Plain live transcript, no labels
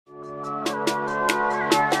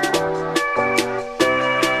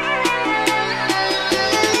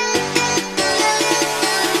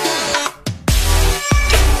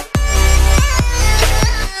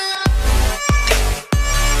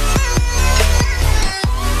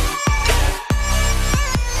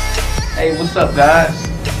Hey, what's up, guys?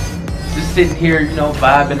 Just sitting here, you know,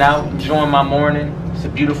 vibing out, enjoying my morning. It's a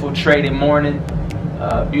beautiful trading morning,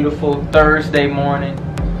 beautiful Thursday morning,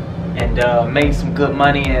 and made some good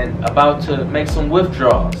money and about to make some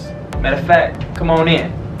withdrawals. Matter of fact, come on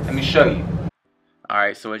in. Let me show you.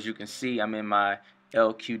 Alright, so as you can see, I'm in my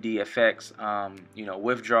LQDFX,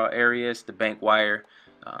 withdrawal areas, the bank wire.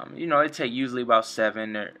 It takes usually about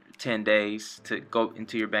 7 or 10 days to go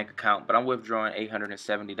into your bank account, but I'm withdrawing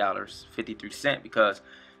 $870.53 because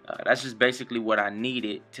that's just basically what I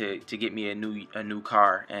needed to get me a new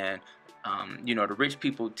car. And the rich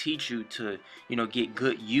people teach you to get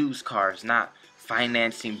good used cars, not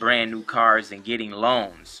financing brand new cars and getting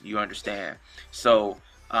loans. You understand? So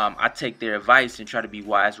I take their advice and try to be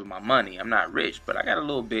wise with my money. I'm not rich, but I got a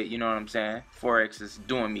little bit, you know what I'm saying? Forex is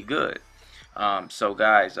doing me good. So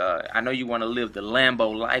guys, I know you want to live the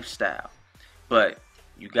Lambo lifestyle, but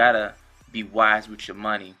you gotta be wise with your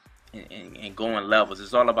money and going levels.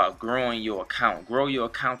 It's all about growing your account. Grow your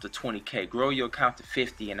account to 20K. Grow your account to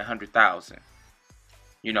 50 and 100,000.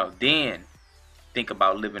 Then think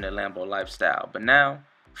about living a Lambo lifestyle. But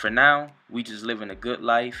for now, we just living a good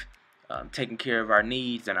life, taking care of our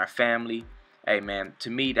needs and our family. Hey man, to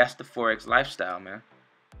me, that's the Forex lifestyle, man.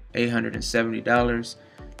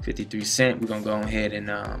 $870.53. We're gonna go ahead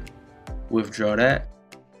and withdraw that.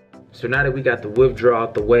 So now that we got the withdrawal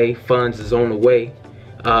out the way, funds is on the way.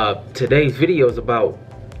 Today's video is about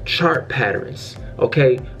chart patterns.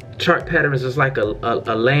 Okay, chart patterns is like a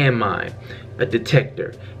landmine, a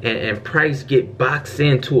detector, and price get boxed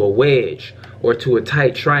into a wedge or to a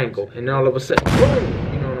tight triangle, and all of a sudden, boom!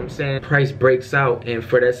 I'm saying, price breaks out, and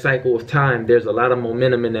for that cycle of time there's a lot of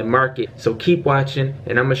momentum in the market. So keep watching,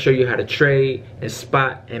 and I'm gonna show you how to trade and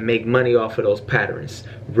spot and make money off of those patterns.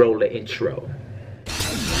 Roll the intro.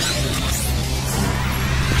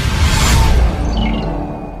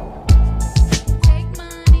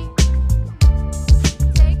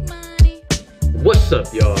 What's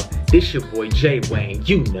up, y'all? This your boy Jay Wayne,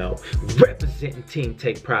 representing Team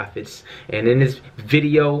Take Profits. And in this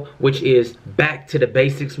video, which is back to the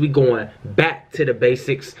basics, we going back to the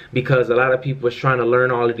basics because a lot of people is trying to learn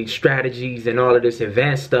all of these strategies and all of this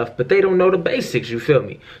advanced stuff, but they don't know the basics, you feel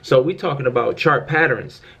me? So we talking about chart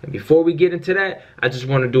patterns. And before we get into that, I just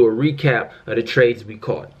want to do a recap of the trades we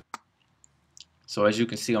caught. So as you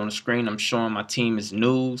can see on the screen, I'm showing my team is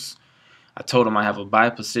news. I told them I have a buy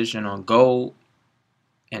position on gold.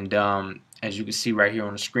 And as you can see right here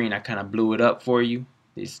on the screen, I kind of blew it up for you.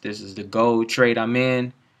 This is the gold trade I'm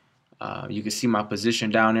in. You can see my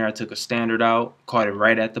position down there. I took a standard out, caught it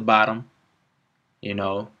right at the bottom,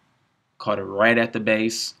 caught it right at the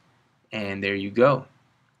base, and there you go.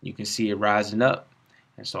 You can see it rising up.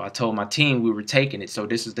 And so I told my team we were taking it. So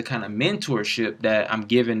this is the kind of mentorship that I'm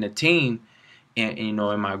giving the team and in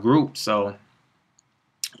my group. So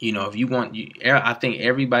if you want, I think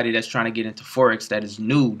everybody that's trying to get into Forex that is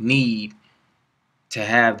new need to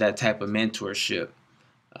have that type of mentorship,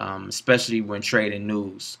 especially when trading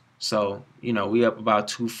news. So, we up about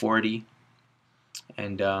 240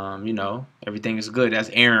 and, everything is good. That's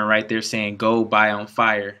Aaron right there saying go buy on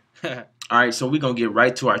fire. All right, so we're going to get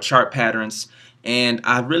right to our chart patterns. And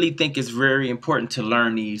I really think it's very important to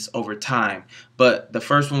learn these over time. But the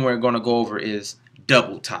first one we're going to go over is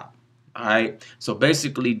double top. Alright, so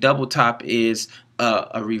basically double top is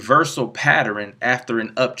a reversal pattern after an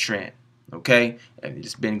uptrend. Okay, and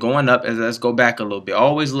it's been going up. Let's go back a little bit.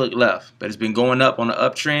 Always look left, but it's been going up on the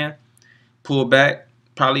uptrend. Pull back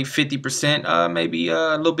probably 50%, maybe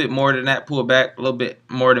a little bit more than that. Pull back a little bit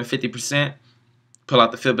more than 50%. Pull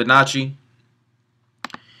out the Fibonacci.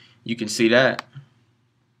 You can see that.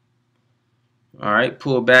 Alright,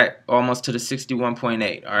 pull back almost to the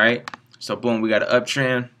 61.8. Alright, so boom, we got an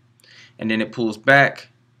uptrend. And then it pulls back,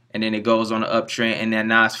 and then it goes on the uptrend, and then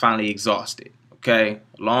now it's finally exhausted. Okay,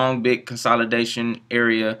 long big consolidation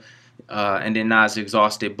area, and then now it's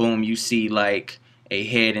exhausted. Boom, you see like a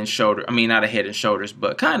head and shoulder. I mean, not a head and shoulders,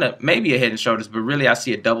 but kind of maybe a head and shoulders. But really, I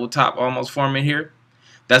see a double top almost forming here.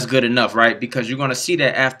 That's good enough, right? Because you're gonna see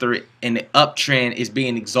that after it, and the uptrend is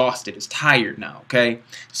being exhausted. It's tired now. Okay,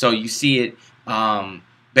 so you see it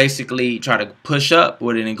basically try to push up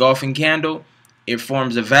with an engulfing candle. It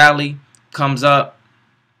forms a valley, comes up,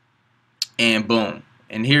 and boom.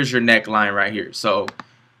 And here's your neckline right here. So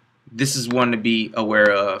this is one to be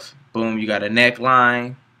aware of. Boom, you got a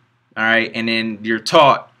neckline. All right, and then you're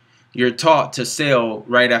taught to sell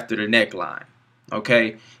right after the neckline.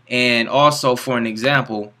 Okay, and also for an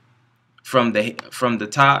example, from the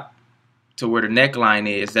top to where the neckline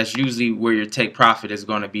is, that's usually where your take profit is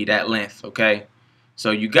going to be, that length. Okay,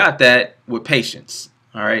 so you got that with patience.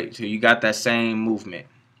 All right, so you got that same movement.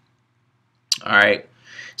 All right.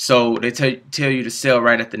 So they tell you to sell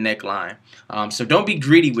right at the neckline. So don't be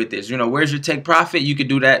greedy with this. You know, where's your take profit? You could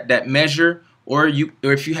do that measure, or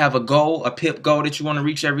if you have a goal, a pip goal that you want to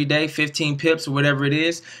reach every day, 15 pips or whatever it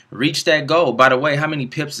is, reach that goal. By the way, how many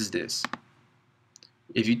pips is this?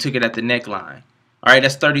 If you took it at the neckline. All right,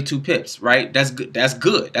 that's 32 pips, right? That's good. That's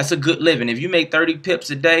good. That's a good living. If you make 30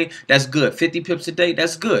 pips a day, that's good. 50 pips a day,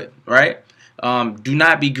 that's good, right? Do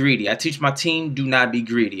not be greedy. I teach my team, do not be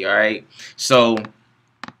greedy, all right? So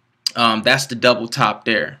that's the double top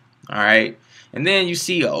there, all right? And then you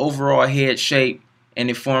see an overall head shape, and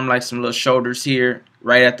it formed like some little shoulders here,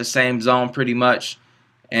 right at the same zone pretty much.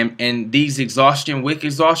 And these wick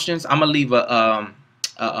exhaustions, I'm gonna leave a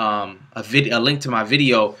link to my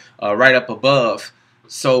video right up above,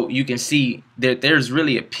 so you can see that there's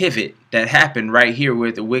really a pivot that happened right here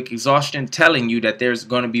with the wick exhaustion, telling you that there's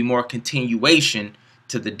going to be more continuation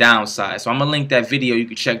to the downside. So I'm gonna link that video. You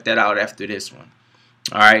can check that out after this one.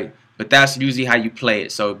 All right, but that's usually how you play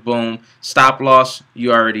it. So boom, stop loss,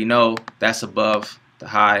 you already know that's above the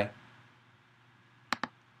high.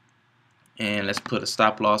 And let's put a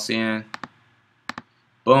stop loss in.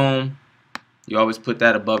 Boom. You always put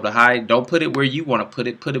that above the high. Don't put it where you want to put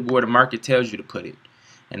it. Put it where the market tells you to put it.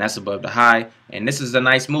 And that's above the high. And this is a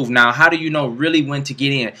nice move. Now, how do you know really when to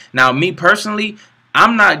get in? Now, me personally,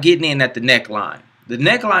 I'm not getting in at the neckline. The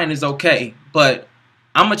neckline is okay, but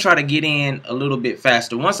I'm going to try to get in a little bit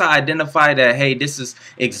faster. Once I identify that, hey, this is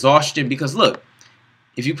exhaustion. Because look,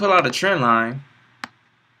 if you pull out a trend line,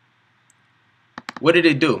 what did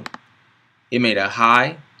it do? It made a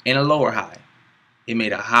high and a lower high. It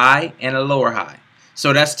made a high and a lower high.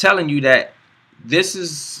 So that's telling you that this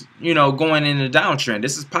is, you know, going in a downtrend.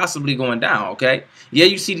 This is possibly going down, okay? Yeah,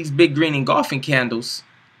 you see these big green engulfing candles,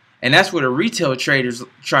 and that's where the retail traders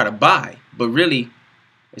try to buy. But really,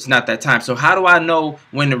 it's not that time. So how do I know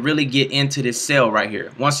when to really get into this sell right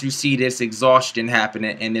here? Once you see this exhaustion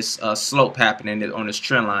happening and this slope happening on this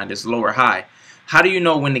trend line, this lower high, how do you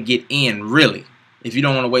know when to get in really if you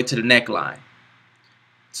don't want to wait to the neckline?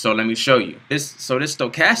 So let me show you. This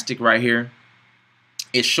stochastic right here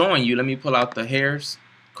is showing you, let me pull out the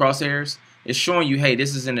crosshairs. It's showing you, hey,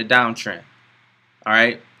 this is in a downtrend. All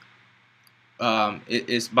right.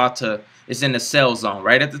 It's in the sell zone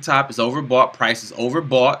right at the top. It's overbought. Price is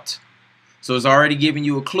overbought. So it's already giving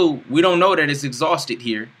you a clue. We don't know that it's exhausted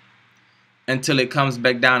here until it comes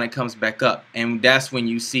back down and comes back up. And that's when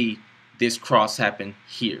you see this cross happen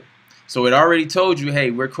here. So it already told you,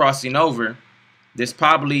 hey, we're crossing over. This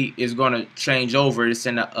probably is going to change over. It's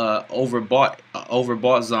in a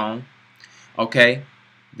overbought zone. Okay.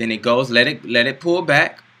 Then it goes, let it pull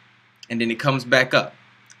back, and then it comes back up.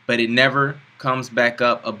 But it never comes back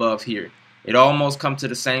up above here. It almost comes to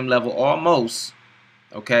the same level, almost,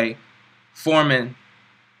 okay, forming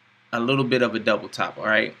a little bit of a double top, all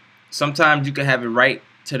right? Sometimes you can have it right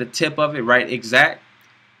to the tip of it, right exact,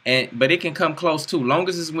 but it can come close too. Long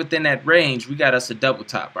as it's within that range, we got us a double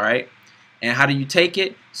top, all right? And how do you take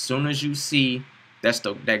it? As soon as you see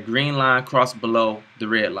that green line cross below the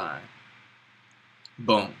red line.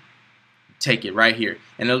 Boom. Take it right here.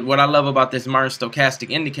 And what I love about this Martin stochastic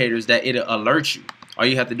indicator is that it'll alert you. All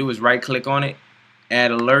you have to do is right click on it, add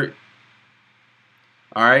alert.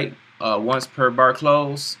 All right. Once per bar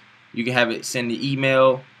close, you can have it send the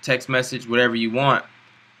email, text message, whatever you want.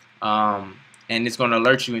 And it's going to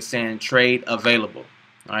alert you and saying trade available.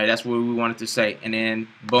 All right. That's what we wanted to say. And then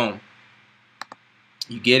boom.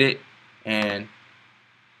 You get it, and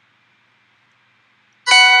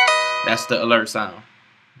that's the alert sound.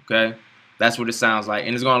 Okay, that's what it sounds like,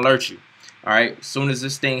 and it's gonna alert you. All right, as soon as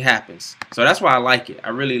this thing happens. So that's why I like it. I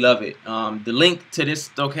really love it. The link to this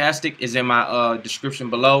stochastic is in my description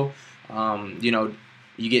below. You know,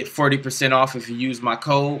 you get 40% off if you use my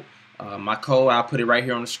code. I'll put it right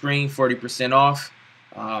here on the screen. 40% off.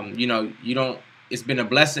 You know, it's been a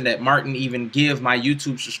blessing that Martin even give my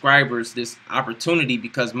YouTube subscribers this opportunity,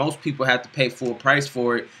 because most people have to pay full price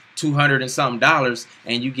for it, $200 and something,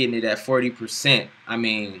 and you getting it at 40%. I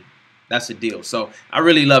mean, that's a deal. So I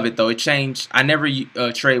really love it though. It changed. I never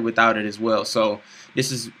trade without it as well. So the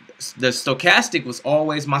stochastic was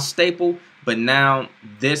always my staple, but now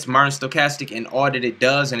this Martin stochastic and all that it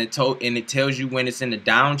does, and it tells you when it's in the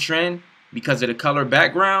downtrend because of the color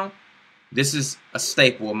background. This is a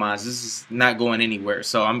staple of mine. This is not going anywhere.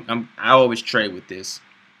 So I always trade with this.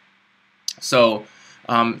 So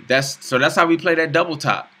that's how we play that double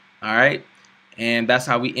top. All right, and that's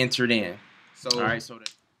how we entered in. So all right.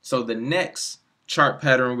 So the next chart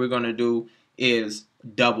pattern we're gonna do is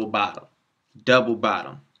double bottom. Double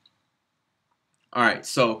bottom. All right.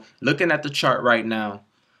 So looking at the chart right now,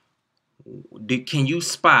 can you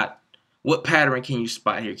spot What pattern can you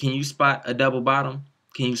spot here? Can you spot a double bottom?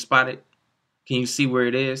 Can you spot it? Can you see where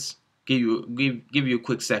it is? Give you a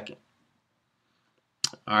quick second.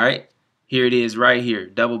 All right, here it is right here,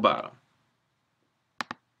 double bottom.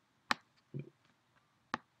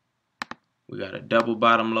 We got a double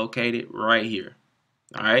bottom located right here.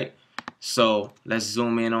 All right, so let's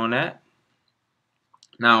zoom in on that.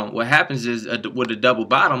 Now, what happens is with a double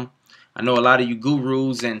bottom, I know a lot of you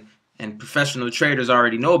gurus and professional traders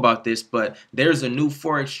already know about this, but there's a new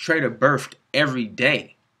Forex trader birthed every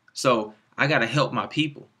day. So I got to help my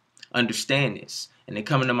people understand this, and they're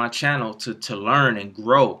coming to my channel to learn and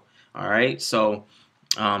grow. All right, so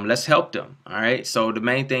let's help them. All right, so the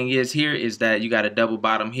main thing is here is that you got a double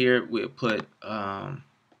bottom here. We'll put a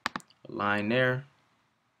line there.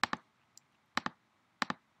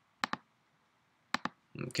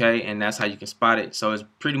 Okay, and that's how you can spot it. So it's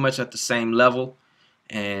pretty much at the same level,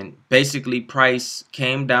 and basically price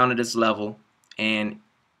came down to this level and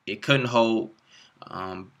it couldn't hold.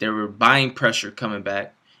 There were buying pressure coming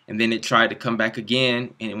back, and then it tried to come back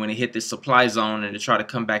again, and when it hit the supply zone and it tried to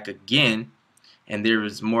come back again, and there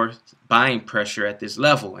was more buying pressure at this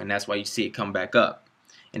level, and that's why you see it come back up,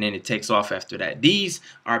 and then it takes off after that. These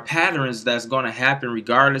are patterns that's going to happen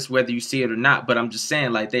regardless whether you see it or not, but I'm just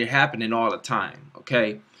saying, like, they're happening all the time.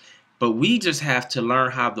 Okay, but we just have to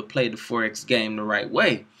learn how to play the Forex game the right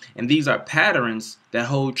way, and these are patterns that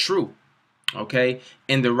hold true, okay,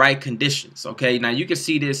 in the right conditions. Okay, now you can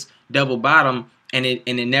see this double bottom and it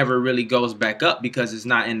never really goes back up because it's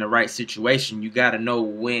not in the right situation. You got to know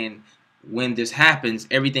when this happens,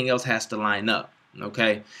 everything else has to line up.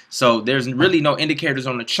 Okay, so there's really no indicators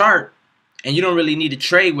on the chart, and you don't really need to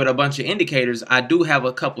trade with a bunch of indicators. I do have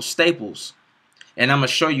a couple staples, and I'm gonna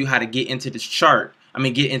show you how to get into this chart.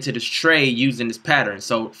 Get into this trade using this pattern.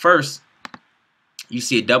 So first, you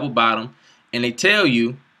see a double bottom, and they tell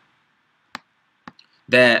you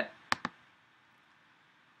that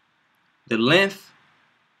the length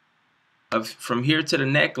of from here to the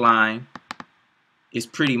neckline is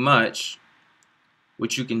pretty much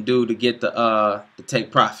what you can do to get the take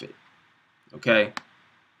profit. Okay,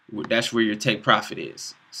 that's where your take profit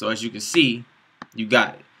is. So as you can see, you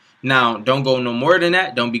got it. Now don't go no more than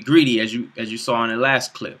that. Don't be greedy, as you saw in the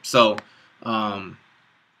last clip. So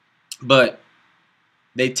but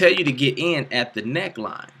they tell you to get in at the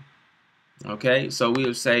neckline. Okay, so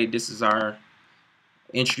we'll say this is our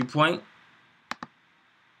entry point.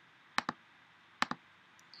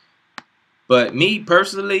 But me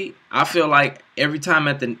personally, I feel like every time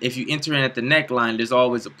if you enter in at the neckline, there's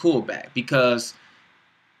always a pullback, because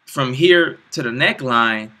from here to the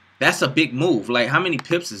neckline, that's a big move. Like, how many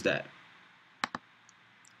pips is that?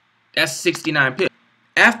 That's 69 pips.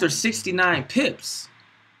 After 69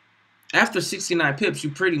 pips, you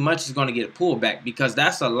pretty much is going to get a pullback, because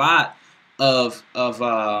that's a lot of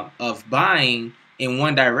buying in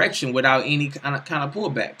one direction without any kind of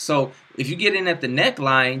pullback. So if you get in at the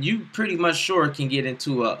neckline, you pretty much sure can get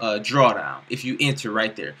into a drawdown if you enter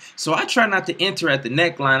right there. So I try not to enter at the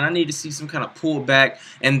neckline. I need to see some kind of pullback,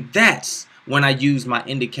 and that's when I use my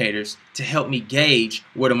indicators to help me gauge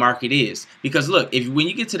where the market is. Because look, when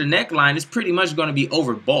you get to the neckline, it's pretty much going to be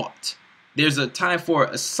overbought. There's a time for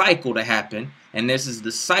a cycle to happen, and this is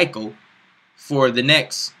the cycle for the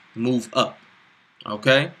next move up.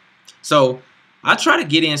 Okay, so I try to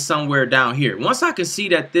get in somewhere down here. Once I can see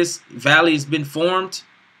that this valley has been formed,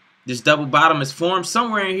 this double bottom is formed,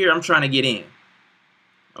 somewhere in here I'm trying to get in.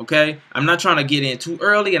 Okay, I'm not trying to get in too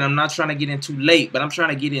early, and I'm not trying to get in too late, but I'm trying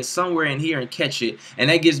to get in somewhere in here and catch it, and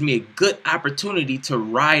that gives me a good opportunity to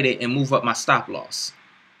ride it and move up my stop loss.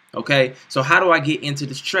 Okay, so how do I get into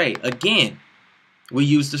this trade? Again, we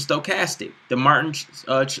use the stochastic, the Martin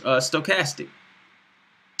stochastic,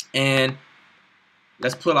 and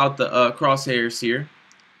let's pull out the crosshairs here.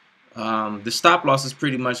 The stop loss is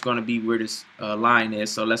pretty much going to be where this line is,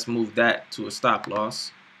 so let's move that to a stop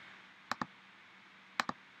loss.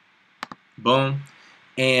 Boom.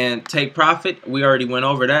 And take profit, we already went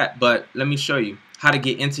over that, but let me show you how to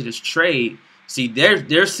get into this trade. See,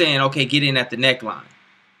 they're saying, okay, get in at the neckline.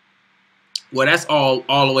 Well, that's all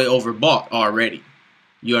the way overbought already.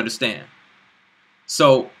 You understand?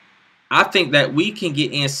 So I think that we can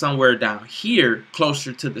get in somewhere down here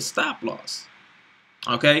closer to the stop loss.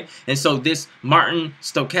 Okay, and so this Martin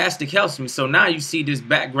stochastic helps me. So now you see this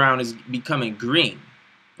background is becoming green.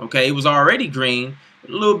 Okay, it was already green,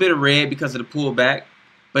 a little bit of red because of the pullback,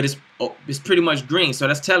 but it's pretty much green. So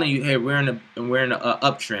that's telling you, hey, we're in a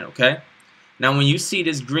uptrend. Okay, now when you see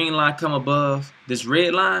this green line come above this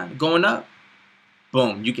red line going up,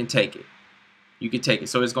 boom, you can take it. You can take it.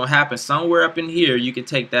 So it's gonna happen somewhere up in here. You can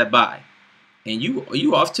take that buy. and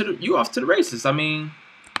you off to the races. I mean,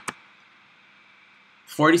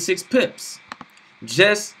 46 pips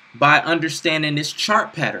just by understanding this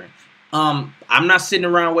chart pattern. I'm not sitting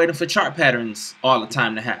around waiting for chart patterns all the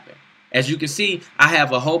time to happen. As you can see, I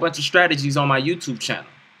have a whole bunch of strategies on my YouTube channel.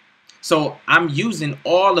 So I'm using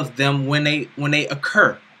all of them when they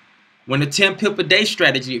occur. When the 10 pip a day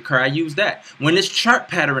strategy occur, I use that. When this chart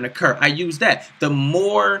pattern occur, I use that. The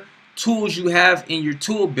more tools you have in your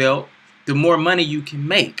tool belt, the more money you can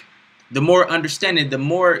make. The more understanding, the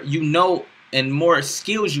more you know, and more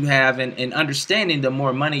skills you have and understanding, the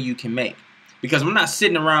more money you can make. Because I'm not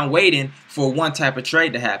sitting around waiting for one type of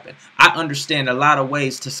trade to happen. I understand a lot of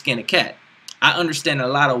ways to skin a cat. I understand a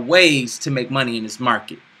lot of ways to make money in this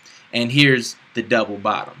market. And here's the double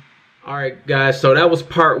bottom. Alright guys, so that was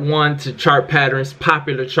part 1 to chart patterns,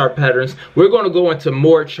 popular chart patterns. We're going to go into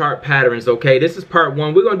more chart patterns, okay? This is part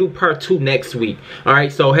 1. We're going to do part 2 next week.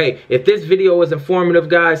 Alright, so hey, if this video was informative,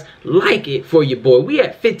 guys, like it for your boy. We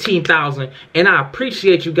at 15,000, and I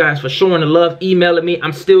appreciate you guys for showing the love, emailing me.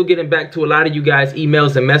 I'm still getting back to a lot of you guys'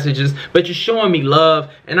 emails and messages, but you're showing me love,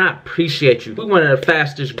 and I appreciate you. We're one of the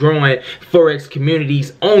fastest growing Forex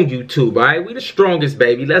communities on YouTube, alright? We the strongest,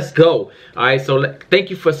 baby. Let's go. Alright, so thank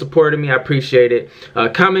you for supporting me. I appreciate it.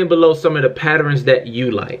 Comment below some of the patterns that you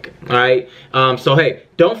like. All right. So hey,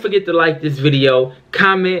 don't forget to like this video,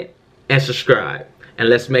 comment, and subscribe. And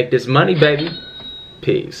let's make this money, baby.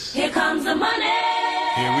 Peace. Here comes the money.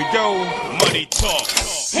 Here we go. Money talk.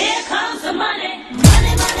 Here comes the money.